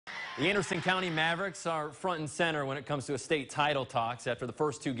The Anderson County Mavericks are front and center when it comes to a state title talks after the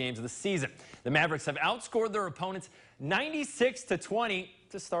first two games of the season. The Mavericks have outscored their opponents 96-20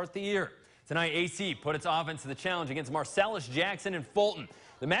 to start the year. Tonight, AC put its offense to the challenge against Marcellus Jackson and Fulton.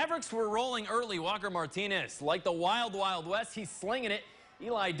 The Mavericks were rolling early. Walker Martinez, like the Wild Wild West, he's slinging it.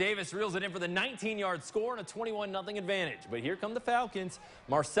 Eli Davis reels it in for the 19-yard score and a 21-0 advantage. But here come the Falcons.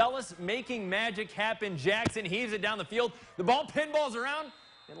 Marcellus making magic happen. Jackson heaves it down the field. The ball pinballs around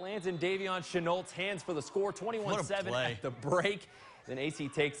and lands in Davion Chenault's hands for the score, 21-7 at the break. Then AC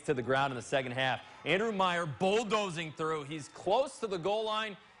takes to the ground in the second half. Andrew Meyer bulldozing through. He's close to the goal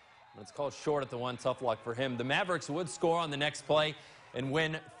line, but it's called short at the one. Tough luck for him. The Mavericks would score on the next play and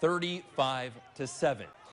win 35-7.